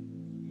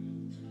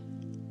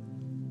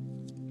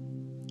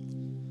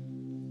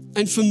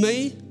 And for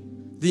me,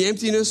 the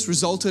emptiness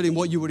resulted in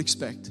what you would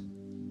expect.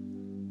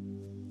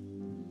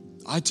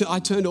 I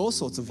turned to all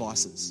sorts of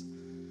vices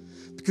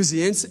because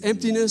the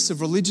emptiness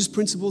of religious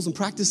principles and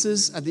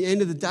practices, at the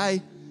end of the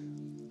day,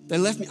 they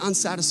left me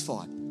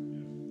unsatisfied.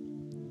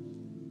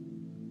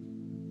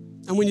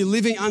 And when you're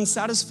living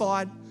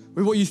unsatisfied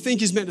with what you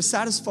think is meant to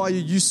satisfy you,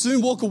 you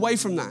soon walk away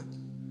from that.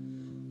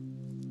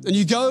 And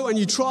you go and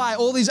you try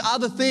all these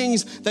other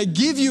things that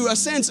give you a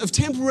sense of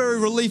temporary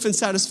relief and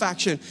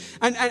satisfaction.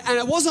 And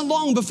it wasn't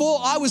long before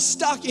I was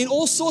stuck in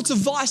all sorts of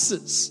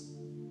vices.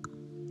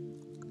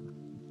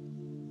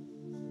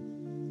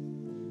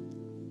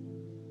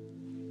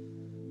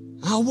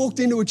 I walked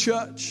into a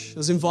church. I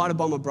was invited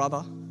by my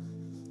brother.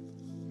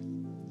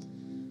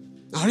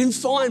 I didn't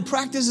find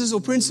practices or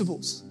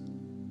principles.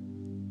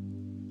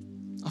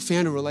 I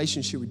found a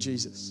relationship with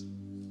Jesus.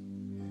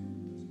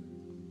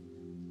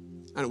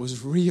 And it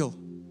was real.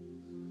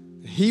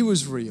 He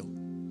was real.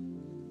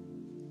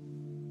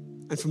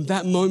 And from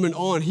that moment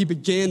on, he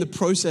began the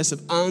process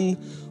of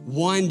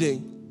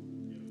unwinding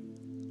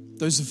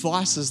those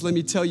vices. Let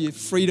me tell you,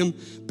 freedom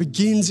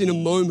begins in a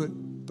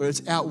moment, but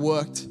it's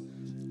outworked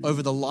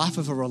over the life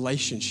of a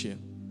relationship.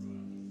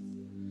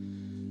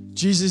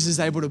 Jesus is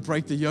able to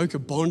break the yoke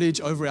of bondage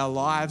over our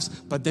lives,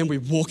 but then we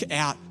walk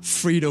out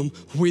freedom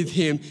with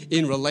him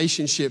in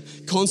relationship,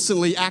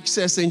 constantly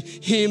accessing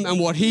him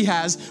and what he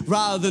has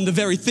rather than the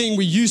very thing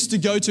we used to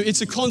go to. It's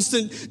a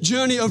constant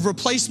journey of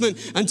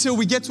replacement until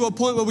we get to a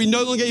point where we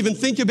no longer even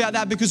think about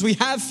that because we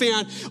have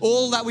found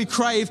all that we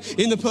crave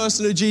in the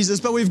person of Jesus.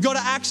 But we've got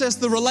to access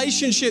the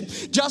relationship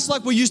just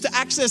like we used to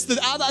access the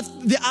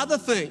other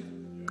thing.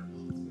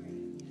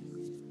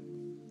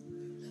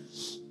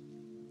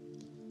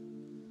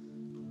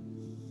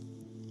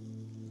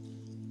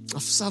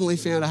 I've suddenly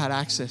found I had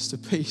access to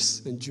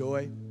peace and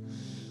joy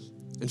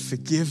and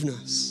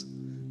forgiveness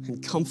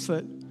and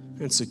comfort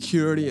and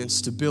security and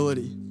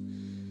stability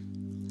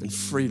and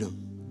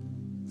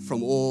freedom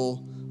from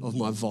all of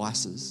my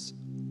vices.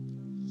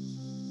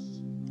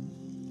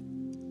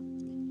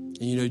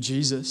 And you know,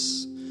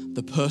 Jesus,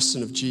 the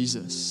person of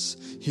Jesus,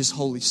 his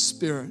Holy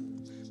Spirit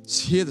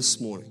is here this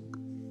morning.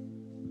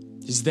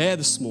 He's there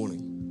this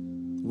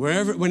morning.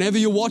 Whenever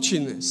you're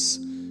watching this,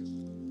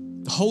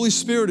 the Holy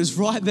Spirit is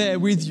right there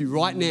with you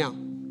right now.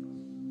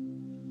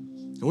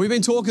 And we've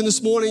been talking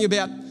this morning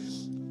about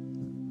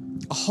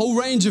a whole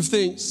range of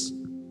things,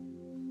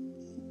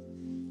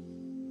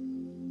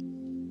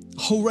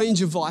 a whole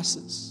range of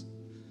vices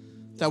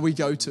that we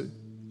go to.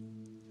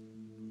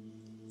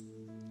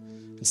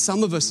 And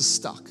some of us are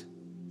stuck.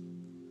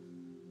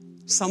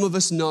 Some of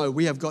us know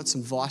we have got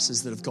some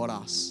vices that have got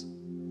us.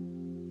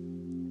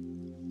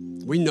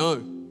 We know,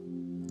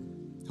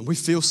 and we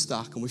feel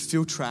stuck and we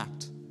feel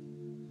trapped.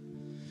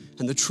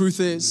 And the truth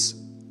is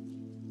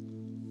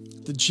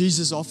that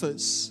Jesus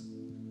offers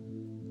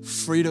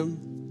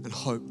freedom and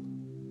hope.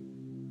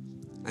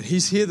 And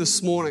he's here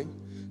this morning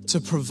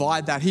to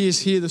provide that. He is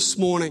here this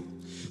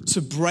morning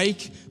to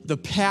break the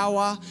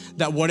power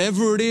that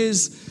whatever it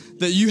is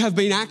that you have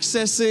been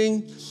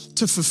accessing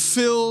to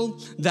fulfill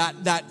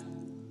that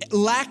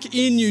lack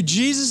in you.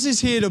 Jesus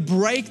is here to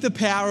break the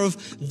power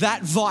of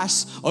that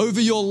vice over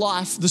your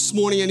life this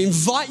morning and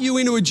invite you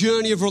into a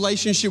journey of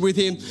relationship with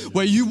him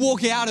where you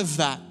walk out of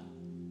that.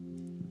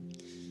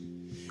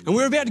 And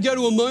we're about to go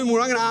to a moment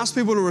where I'm going to ask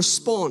people to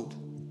respond.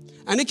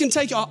 And it can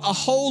take a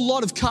whole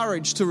lot of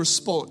courage to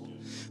respond.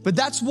 But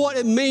that's what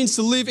it means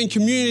to live in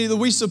community, that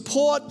we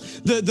support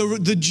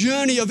the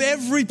journey of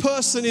every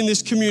person in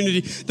this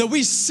community, that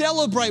we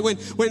celebrate when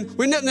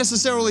we're not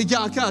necessarily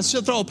going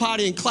to throw a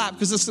party and clap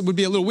because this would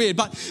be a little weird,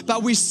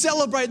 but we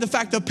celebrate the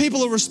fact that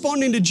people are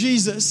responding to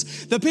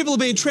Jesus, that people are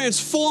being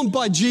transformed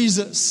by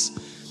Jesus.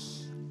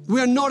 We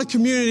are not a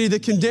community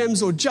that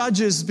condemns or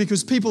judges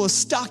because people are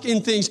stuck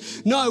in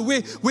things. No,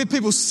 we're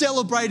people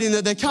celebrating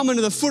that they're coming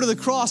to the foot of the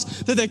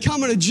cross, that they're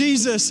coming to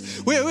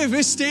Jesus.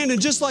 We're standing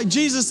just like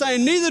Jesus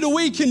saying, neither do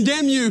we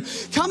condemn you.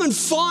 Come and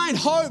find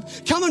hope.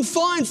 Come and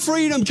find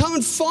freedom. Come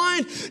and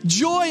find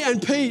joy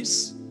and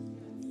peace.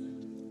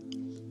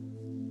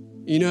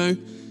 You know,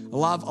 I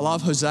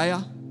love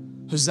Hosea.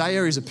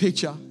 Hosea is a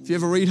picture. If you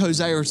ever read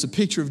Hosea, it's a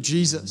picture of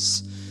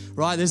Jesus.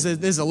 Right?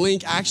 There's a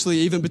link actually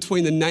even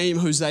between the name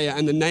Hosea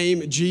and the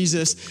name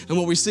Jesus. And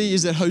what we see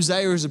is that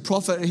Hosea is a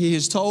prophet and he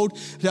is told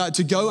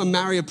to go and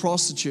marry a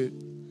prostitute,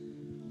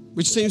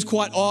 which seems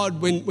quite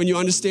odd when you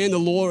understand the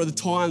law of the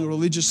time, the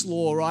religious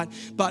law, right?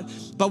 But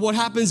what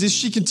happens is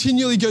she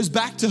continually goes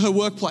back to her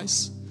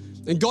workplace.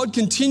 And God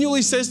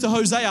continually says to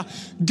Hosea,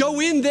 go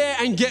in there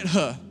and get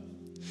her.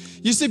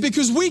 You see,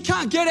 because we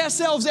can't get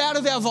ourselves out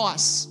of our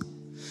vice.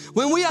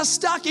 When we are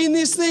stuck in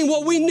this thing,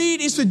 what we need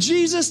is for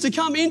Jesus to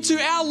come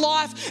into our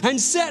life and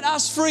set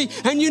us free.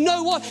 And you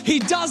know what? He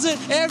does it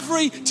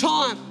every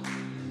time.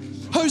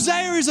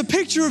 Hosea is a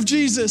picture of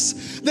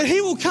Jesus, that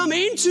he will come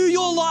into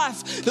your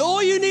life. That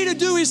all you need to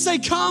do is say,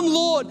 come,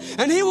 Lord.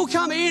 And he will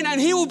come in and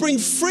he will bring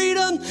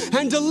freedom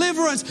and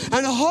deliverance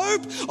and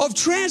hope of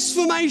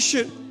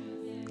transformation.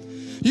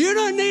 You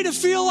don't need to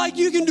feel like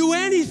you can do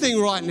anything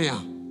right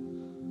now.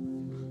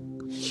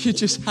 You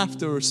just have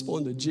to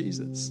respond to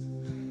Jesus.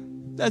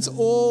 That's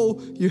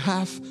all you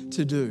have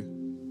to do.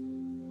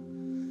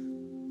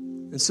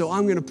 And so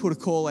I'm going to put a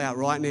call out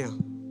right now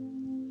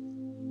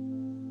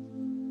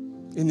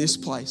in this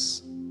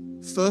place.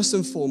 First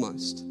and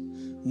foremost,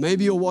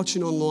 maybe you're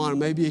watching online,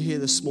 maybe you're here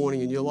this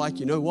morning and you're like,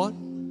 you know what?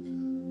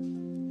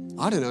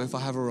 I don't know if I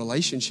have a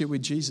relationship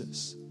with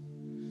Jesus.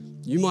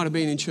 You might have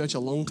been in church a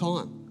long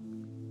time.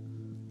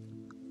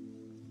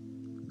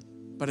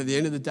 But at the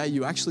end of the day,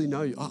 you actually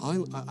know,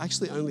 I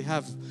actually only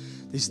have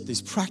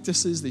these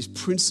practices, these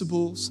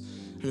principles,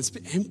 and it's a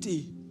bit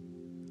empty.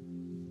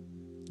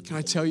 Can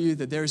I tell you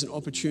that there is an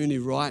opportunity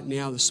right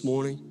now this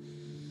morning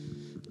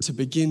to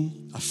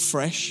begin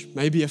afresh,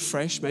 maybe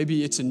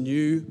it's a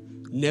new,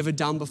 never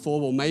done before.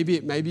 Well,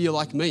 maybe you're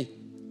like me.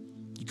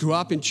 You grew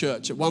up in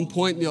church. At one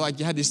point, you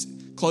had this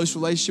close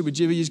relationship with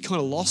Jesus, you just kind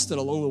of lost it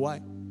along the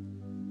way.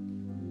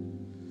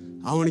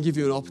 I want to give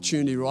you an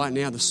opportunity right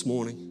now this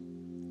morning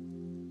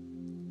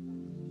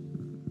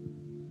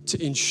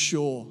to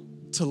ensure,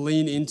 to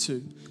lean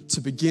into,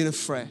 to begin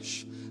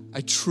afresh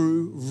a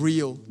true,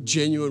 real,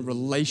 genuine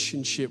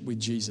relationship with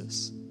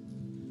Jesus.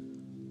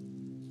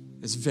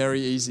 It's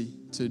very easy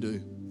to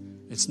do.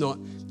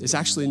 It's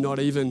actually not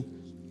even,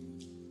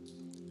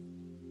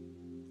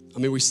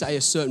 we say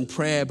a certain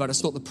prayer, but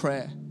it's not the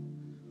prayer.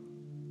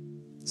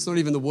 It's not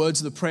even the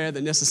words of the prayer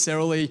that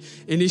necessarily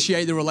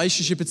initiate the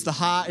relationship. It's the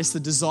heart, it's the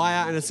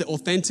desire, and it's the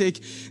authentic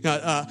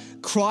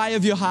cry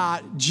of your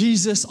heart,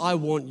 Jesus, I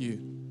want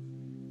you.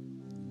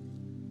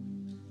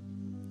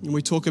 And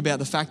we talk about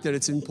the fact that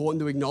it's important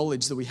to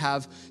acknowledge that we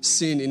have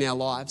sin in our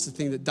lives, the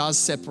thing that does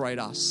separate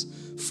us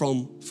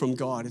from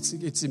God.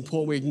 It's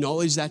important we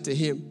acknowledge that to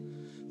Him.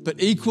 But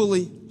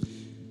equally,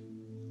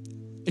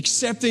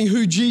 accepting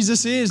who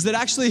Jesus is, that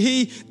actually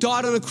He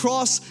died on a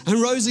cross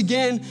and rose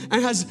again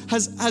and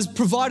has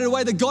provided a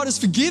way that God has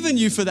forgiven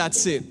you for that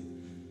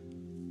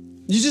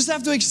sin. You just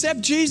have to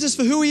accept Jesus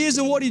for who He is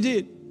and what He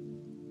did.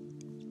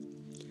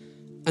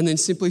 And then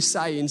simply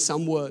say in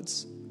some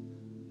words,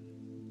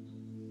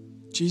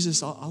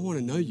 Jesus, I want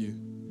to know you.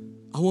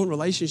 I want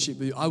relationship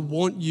with you. I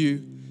want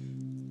you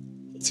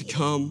to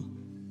come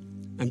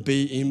and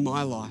be in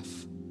my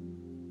life.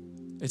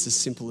 It's as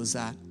simple as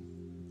that.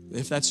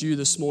 If that's you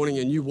this morning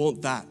and you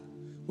want that,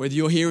 whether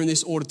you're here in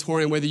this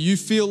auditorium, whether you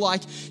feel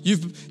like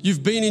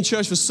you've been in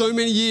church for so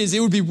many years,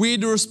 it would be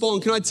weird to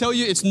respond. Can I tell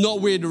you, it's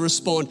not weird to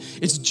respond.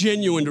 It's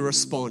genuine to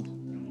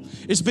respond.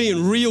 It's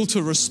being real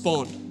to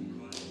respond.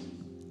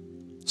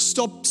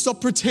 Stop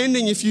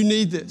pretending if you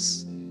need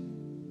this.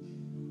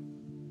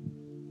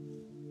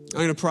 I'm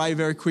going to pray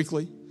very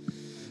quickly.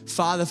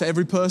 Father, for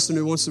every person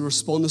who wants to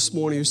respond this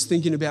morning, who's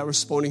thinking about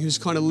responding, who's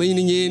kind of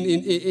leaning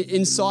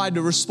inside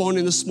to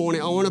responding this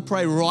morning, I want to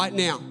pray right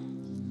now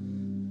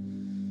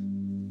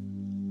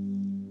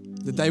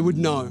that they would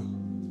know,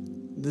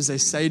 as they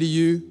say to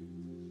you,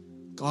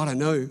 God, I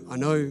know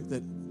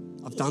that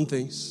I've done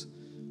things,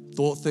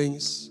 thought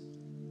things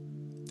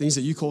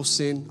that you call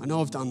sin. I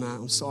know I've done that.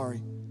 I'm sorry.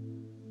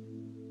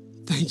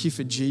 Thank you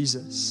for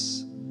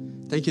Jesus.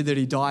 Thank you that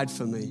He died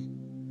for me.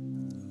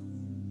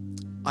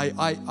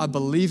 I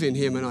believe in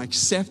Him and I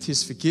accept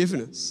His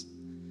forgiveness.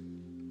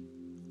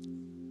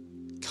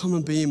 Come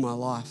and be in my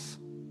life.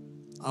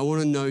 I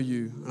want to know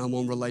you and I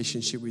want a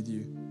relationship with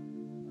you.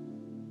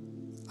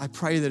 I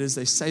pray that as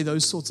they say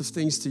those sorts of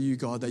things to you,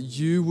 God, that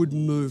you would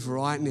move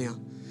right now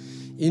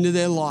into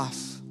their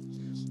life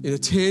in a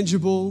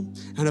tangible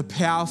and a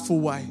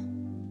powerful way.